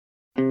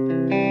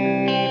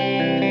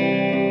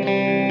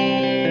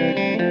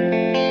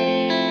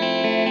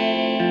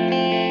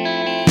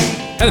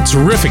Had a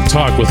terrific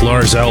talk with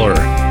Lars Eller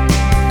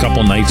a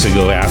couple nights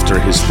ago after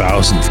his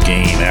 1,000th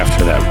game,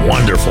 after that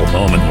wonderful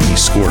moment when he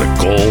scored a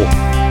goal.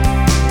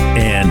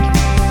 And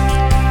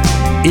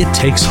it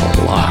takes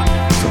a lot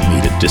for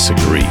me to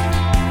disagree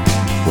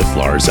with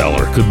Lars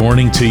Eller. Good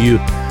morning to you.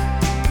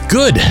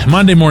 Good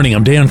Monday morning.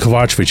 I'm Dan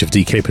Kovacevic of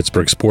DK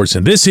Pittsburgh Sports,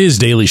 and this is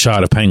Daily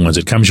Shot of Penguins.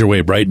 It comes your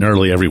way bright and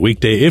early every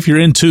weekday. If you're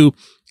into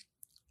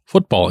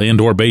football and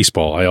or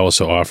baseball, I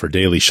also offer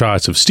daily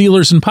shots of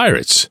Steelers and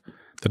Pirates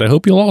that I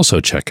hope you'll also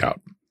check out.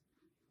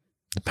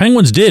 The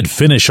Penguins did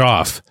finish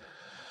off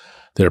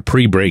their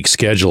pre-break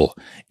schedule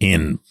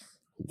in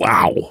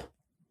wow.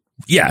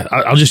 Yeah,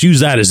 I'll just use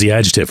that as the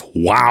adjective,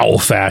 wow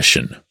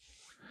fashion.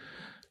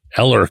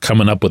 Eller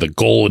coming up with a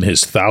goal in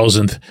his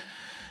 1,000th,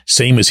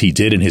 same as he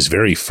did in his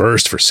very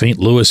first for St.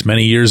 Louis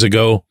many years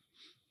ago.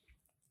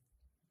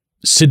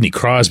 Sidney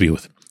Crosby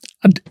with,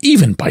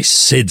 even by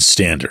Sid's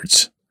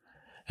standards,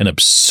 an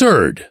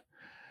absurd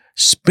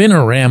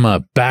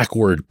spinorama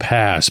backward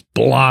pass,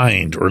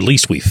 blind, or at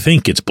least we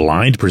think it's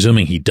blind,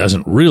 presuming he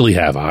doesn't really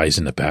have eyes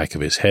in the back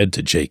of his head,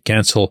 to Jake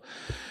Gensel.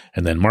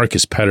 And then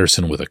Marcus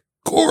Pettersson with a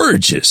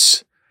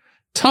gorgeous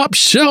top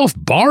shelf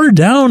bar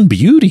down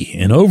beauty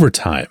in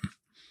overtime.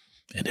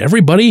 And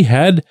everybody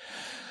had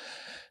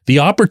the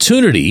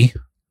opportunity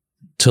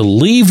to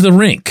leave the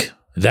rink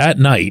that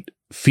night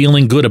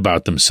feeling good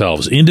about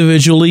themselves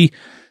individually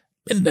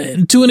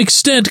and to an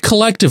extent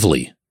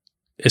collectively.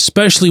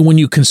 Especially when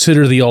you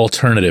consider the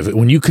alternative,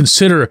 when you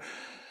consider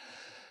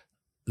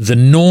the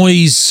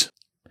noise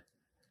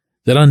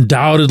that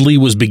undoubtedly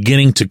was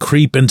beginning to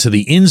creep into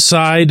the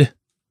inside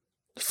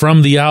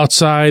from the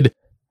outside.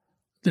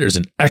 There's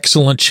an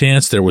excellent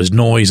chance there was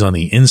noise on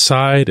the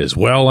inside as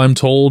well, I'm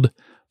told.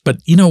 But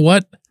you know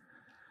what?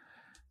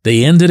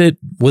 They ended it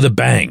with a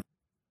bang.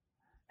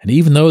 And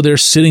even though they're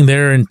sitting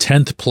there in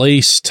 10th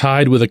place,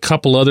 tied with a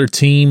couple other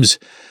teams,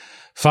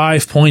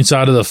 5 points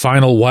out of the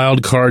final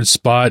wild card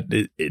spot,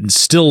 it's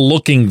still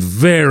looking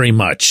very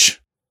much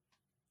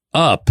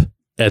up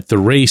at the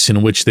race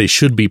in which they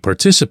should be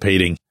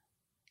participating.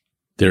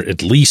 They're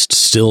at least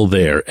still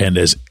there. And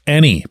as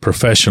any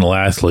professional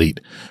athlete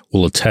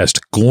will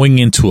attest, going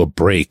into a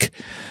break,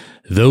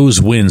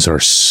 those wins are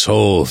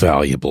so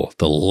valuable.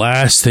 The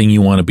last thing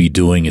you want to be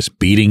doing is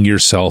beating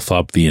yourself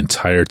up the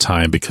entire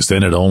time, because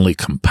then it only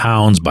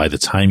compounds by the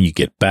time you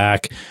get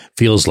back.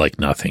 Feels like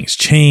nothing's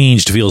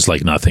changed, feels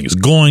like nothing's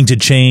going to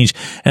change.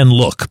 And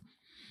look,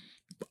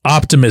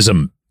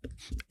 optimism,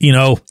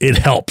 it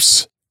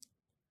helps.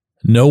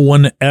 No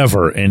one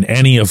ever in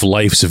any of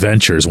life's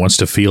ventures wants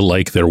to feel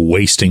like they're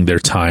wasting their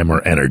time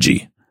or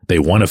energy. They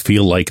want to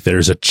feel like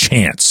there's a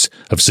chance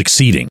of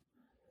succeeding.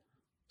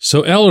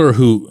 So Eller,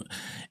 who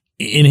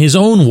in his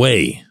own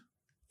way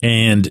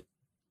and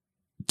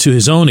to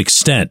his own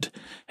extent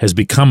has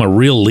become a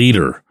real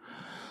leader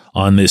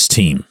on this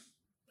team,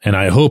 and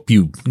I hope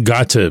you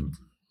got to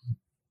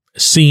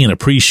see and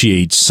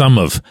appreciate some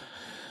of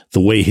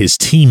the way his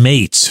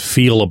teammates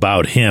feel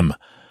about him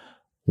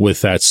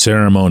with that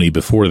ceremony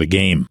before the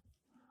game,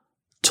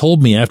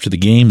 told me after the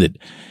game that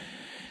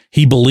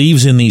he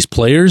believes in these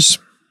players.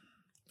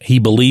 He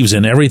believes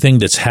in everything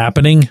that's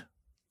happening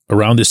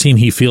around this team.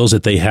 He feels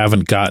that they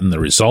haven't gotten the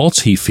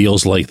results. He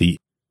feels like the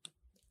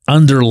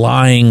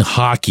underlying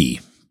hockey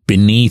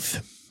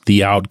beneath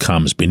the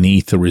outcomes,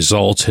 beneath the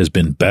results, has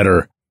been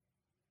better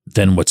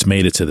than what's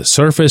made it to the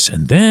surface.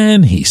 And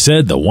then he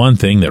said the one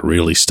thing that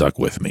really stuck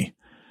with me.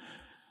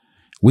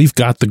 We've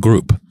got the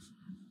group.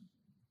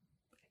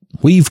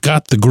 We've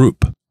got the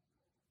group.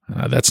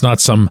 That's not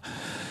some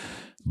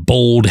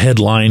bold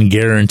headline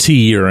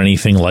guarantee or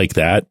anything like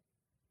that.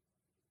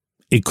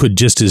 It could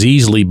just as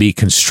easily be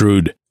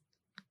construed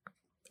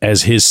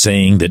as his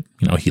saying that,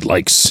 he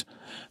likes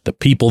the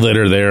people that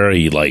are there,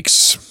 he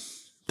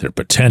likes their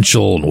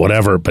potential and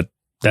whatever, but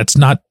that's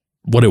not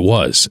what it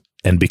was.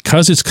 And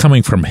because it's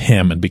coming from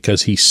him and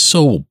because he's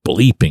so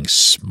bleeping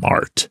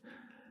smart,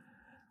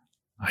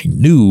 I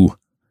knew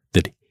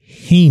that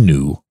he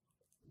knew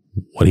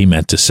what he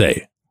meant to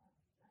say.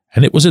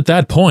 And it was at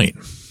that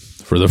point,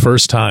 for the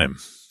first time,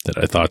 that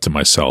I thought to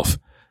myself,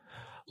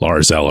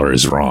 Lars Eller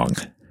is wrong.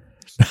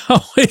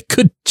 Now, it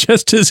could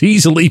just as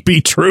easily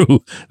be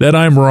true that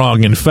I'm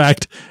wrong. In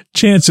fact,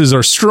 chances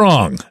are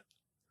strong.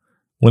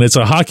 When it's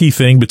a hockey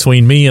thing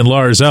between me and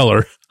Lars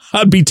Eller,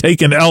 I'd be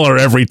taking Eller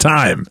every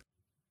time.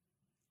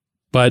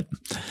 But,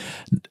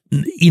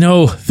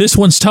 this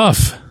one's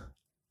tough.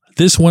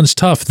 This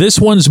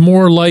one's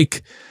more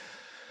like,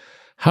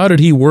 how did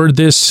he word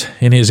this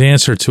in his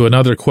answer to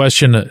another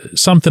question?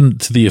 Something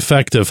to the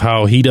effect of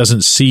how he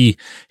doesn't see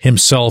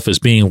himself as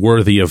being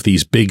worthy of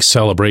these big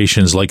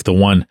celebrations like the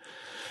one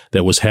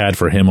that was had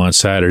for him on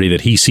Saturday,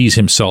 that he sees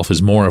himself as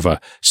more of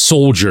a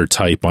soldier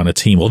type on a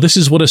team. Well, this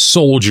is what a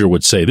soldier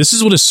would say. This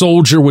is what a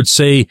soldier would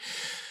say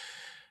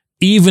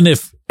even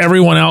if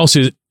everyone else,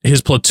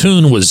 his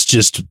platoon was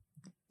just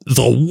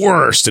the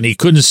worst and he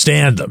couldn't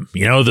stand them.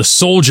 The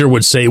soldier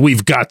would say,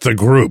 we've got the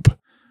group.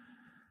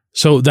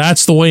 So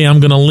that's the way I'm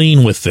going to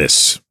lean with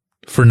this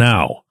for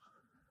now.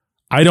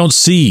 I don't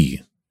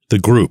see the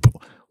group.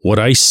 What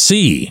I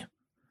see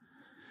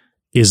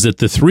is that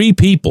the three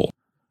people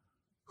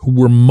who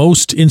were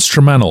most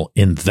instrumental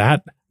in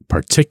that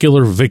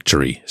particular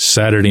victory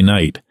Saturday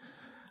night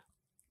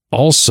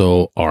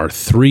also are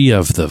three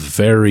of the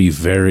very,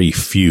 very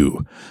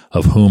few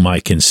of whom I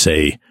can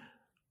say,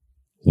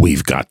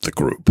 we've got the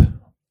group.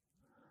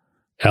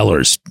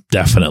 Eller's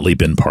definitely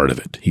been part of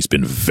it. He's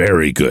been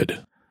very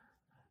good.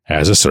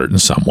 As a certain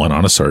someone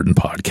on a certain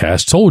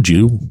podcast told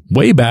you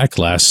way back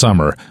last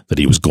summer that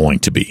he was going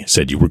to be.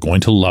 Said you were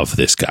going to love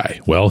this guy.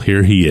 Well,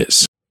 here he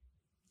is.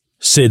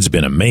 Sid's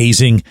been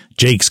amazing.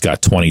 Jake's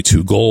got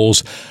 22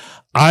 goals.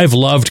 I've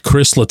loved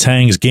Chris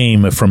Letang's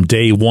game from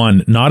day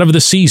one, not of the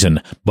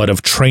season, but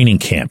of training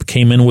camp.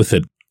 Came in with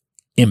an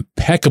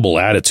impeccable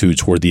attitude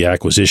toward the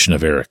acquisition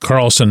of Erik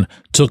Karlsson,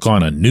 took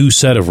on a new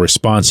set of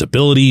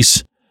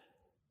responsibilities,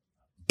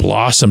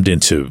 blossomed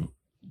into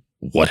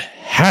what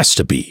has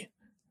to be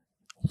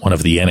one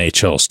of the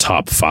NHL's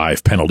top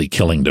 5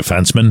 penalty-killing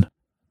defensemen.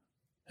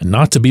 And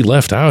not to be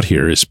left out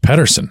here is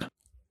Pettersson.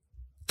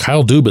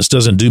 Kyle Dubas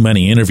doesn't do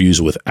many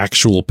interviews with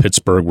actual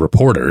Pittsburgh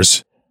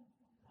reporters,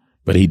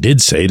 but he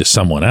did say to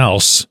someone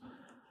else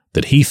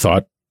that he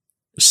thought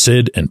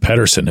Sid and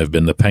Pettersson have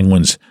been the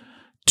Penguins'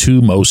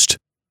 2 most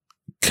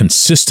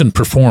consistent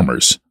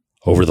performers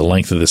over the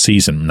length of the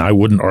season, and I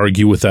wouldn't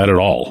argue with that at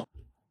all.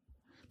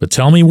 But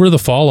tell me where the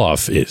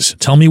fall-off is.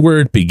 Tell me where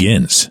it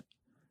begins.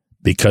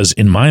 Because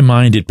in my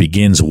mind, it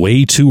begins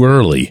way too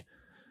early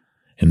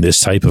in this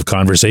type of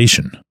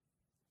conversation.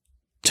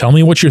 Tell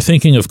me what you're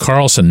thinking of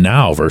Karlsson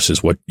now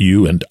versus what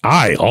you and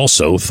I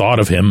also thought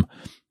of him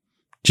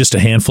just a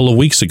handful of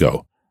weeks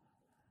ago.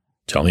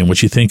 Tell me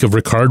what you think of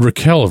Rickard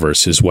Rakell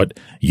versus what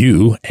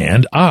you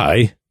and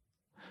I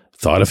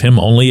thought of him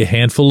only a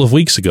handful of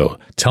weeks ago.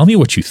 Tell me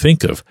what you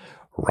think of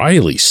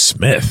Riley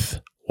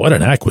Smith. What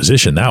an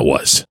acquisition that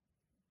was.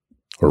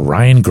 Or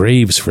Ryan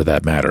Graves, for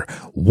that matter.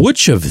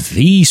 Which of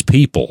these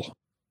people,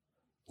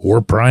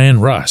 or Brian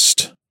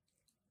Rust,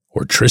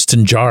 or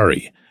Tristan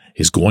Jarry,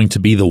 is going to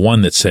be the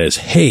one that says,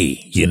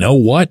 hey, you know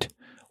what?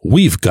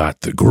 We've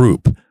got the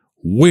group.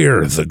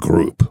 We're the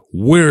group.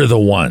 We're the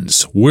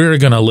ones. We're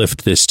going to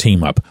lift this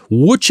team up.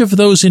 Which of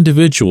those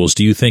individuals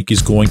do you think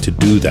is going to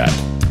do that?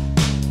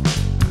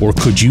 Or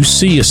could you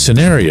see a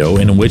scenario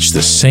in which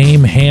the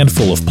same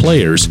handful of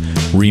players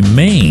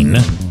remain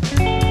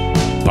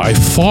by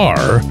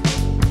far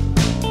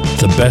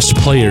the best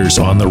players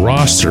on the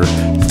roster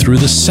through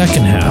the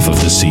second half of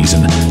the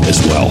season as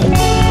well?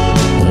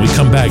 When we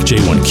come back,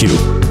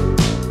 J1Q.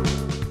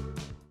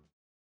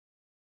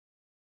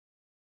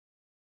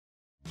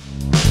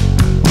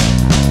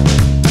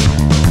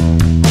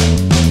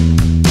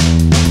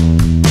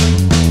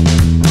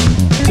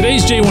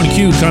 Today's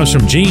J1Q comes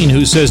from Gene,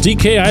 who says,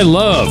 DK, I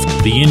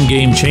loved the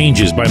in-game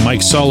changes by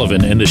Mike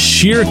Sullivan and the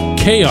sheer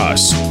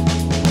chaos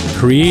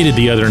created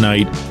the other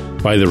night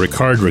by the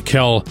Rickard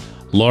Rakell,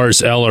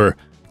 Lars Eller,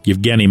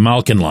 Yevgeny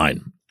Malkin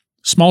line.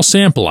 Small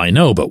sample, I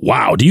know, but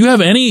wow. Do you have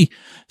any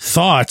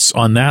thoughts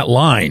on that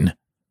line?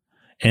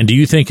 And do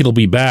you think it'll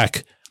be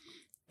back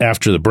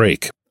after the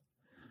break?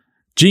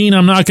 Gene,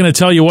 I'm not going to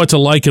tell you what to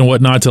like and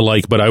what not to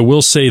like, but I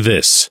will say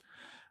this.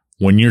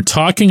 When you're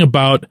talking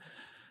about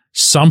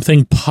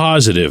something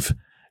positive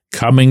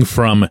coming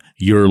from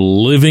your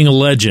living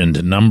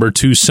legend, number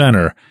 2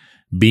 center,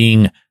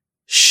 being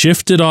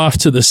shifted off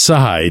to the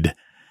side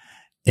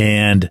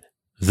and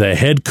the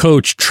head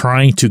coach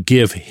trying to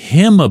give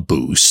him a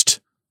boost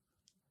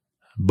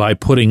by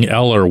putting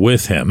Eller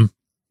with him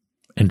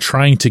and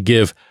trying to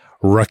give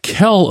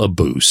Rakell a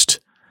boost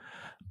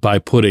by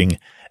putting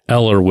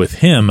Eller with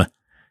him,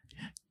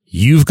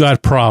 you've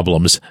got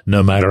problems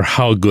no matter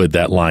how good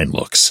that line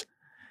looks.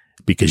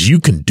 Because you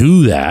can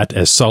do that,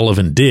 as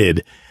Sullivan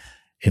did,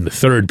 in the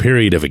third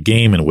period of a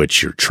game in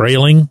which you're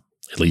trailing,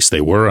 at least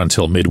they were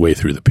until midway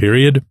through the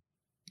period,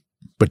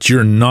 but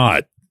you're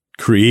not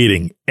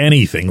creating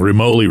anything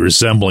remotely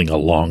resembling a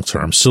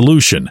long-term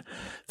solution.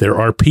 There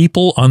are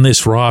people on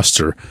this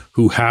roster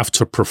who have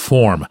to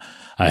perform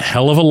a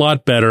hell of a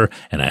lot better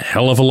and a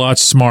hell of a lot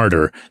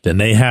smarter than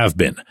they have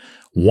been.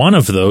 One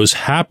of those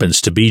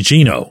happens to be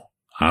Gino.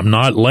 I'm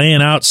not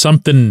laying out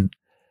something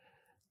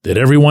that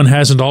everyone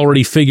hasn't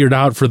already figured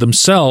out for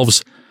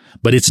themselves,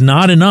 but it's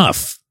not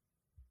enough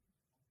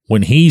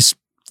when he's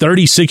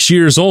 36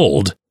 years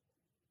old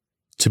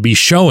to be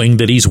showing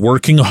that he's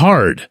working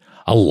hard.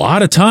 A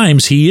lot of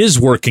times he is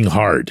working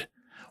hard.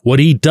 What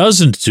he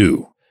doesn't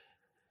do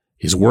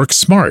is work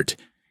smart.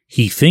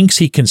 He thinks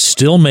he can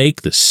still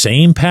make the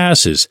same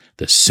passes,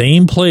 the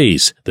same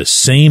plays, the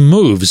same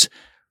moves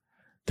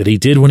that he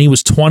did when he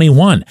was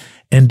 21.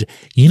 And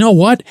you know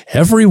what?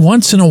 Every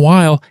once in a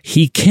while,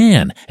 he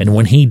can. And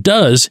when he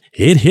does,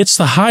 it hits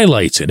the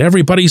highlights. And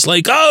everybody's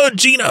like, oh,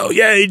 Gino,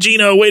 yay,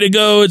 Gino, way to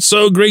go. It's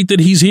so great that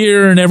he's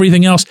here and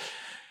everything else.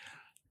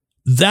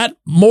 That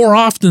more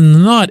often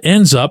than not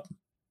ends up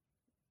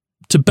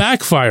to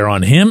backfire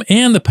on him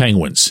and the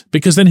Penguins,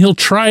 because then he'll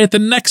try it the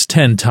next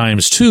 10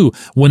 times too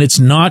when it's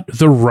not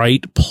the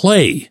right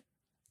play.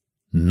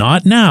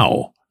 Not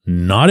now.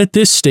 Not at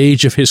this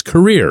stage of his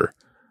career.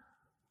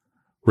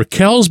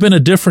 Rakell's been a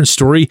different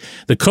story.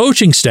 The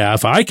coaching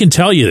staff, I can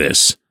tell you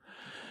this,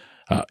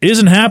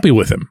 isn't happy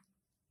with him.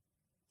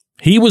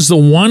 He was the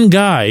one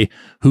guy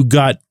who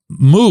got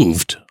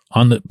moved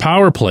on the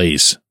power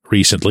plays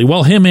recently.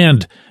 Well, him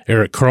and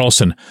Erik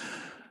Karlsson,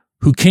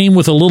 who came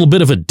with a little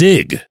bit of a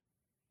dig,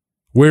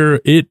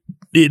 where it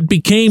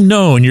became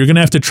known, you're going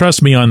to have to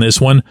trust me on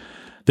this one,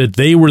 that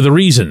they were the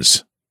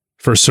reasons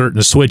for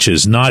certain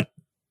switches, not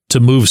to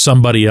move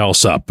somebody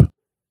else up.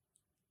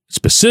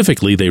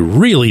 Specifically, they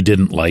really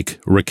didn't like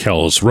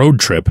Rakell's road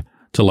trip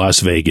to Las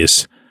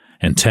Vegas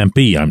and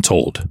Tempe, I'm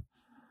told.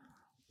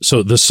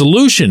 So the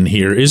solution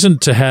here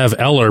isn't to have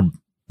Eller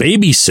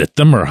babysit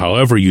them, or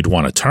however you'd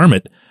want to term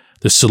it.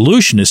 The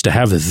solution is to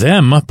have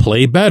them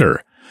play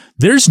better.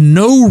 There's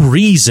no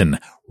reason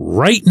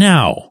right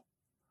now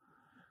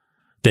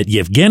that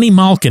Yevgeny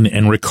Malkin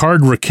and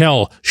Rickard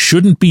Rakell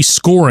shouldn't be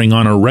scoring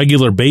on a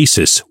regular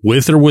basis,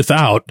 with or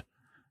without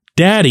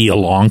Daddy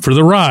along for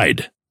the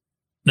ride.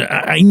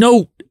 I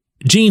know,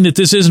 Gene, that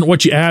this isn't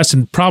what you asked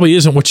and probably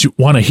isn't what you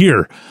want to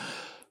hear,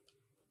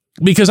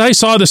 because I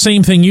saw the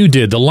same thing you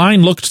did. The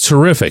line looked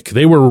terrific.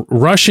 They were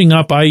rushing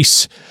up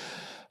ice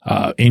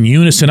in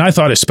unison. I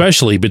thought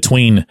especially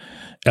between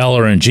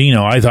Eller and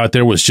Gino, I thought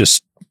there was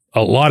just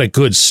a lot of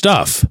good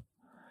stuff.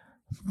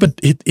 But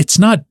it's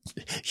not,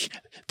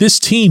 this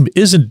team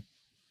isn't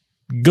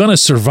going to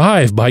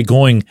survive by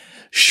going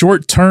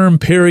short-term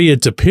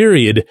period to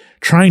period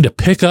trying to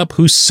pick up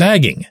who's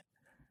sagging.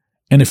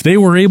 And if they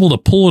were able to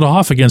pull it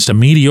off against a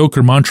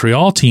mediocre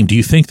Montreal team, do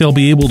you think they'll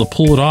be able to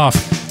pull it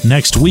off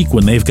next week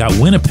when they've got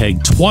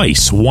Winnipeg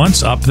twice,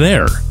 once up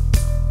there?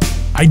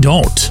 I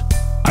don't.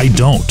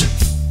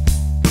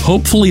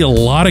 Hopefully a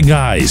lot of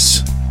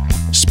guys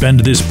spend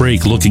this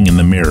break looking in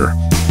the mirror.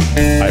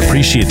 I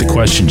appreciate the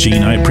question,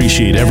 Gene. I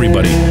appreciate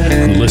everybody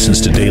who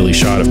listens to Daily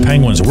Shot of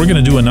Penguins. We're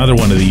going to do another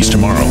one of these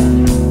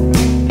tomorrow.